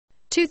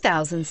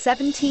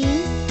2017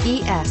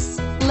 ES.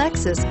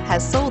 Lexus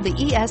has sold the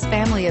ES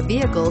family of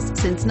vehicles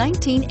since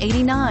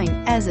 1989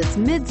 as its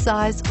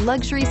mid-size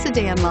luxury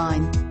sedan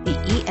line. The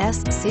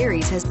ES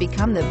series has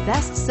become the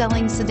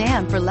best-selling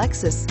sedan for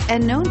Lexus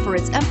and known for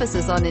its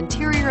emphasis on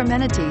interior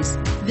amenities.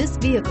 This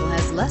vehicle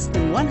has less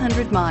than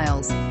 100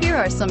 miles. Here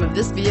are some of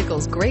this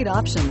vehicle's great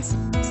options: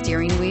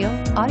 steering wheel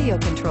audio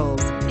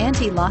controls,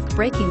 anti-lock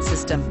braking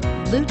system,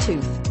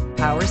 Bluetooth,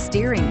 power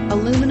steering,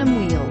 aluminum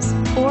wheels,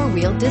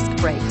 four-wheel disc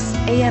brakes,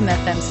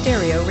 AM/FM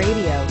stereo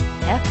radio,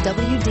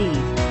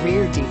 FWD,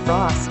 rear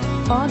defrost,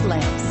 fog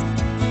lamps.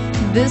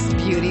 This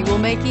beauty will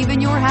make even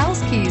your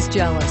house keys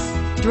jealous.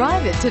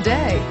 Drive it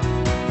today.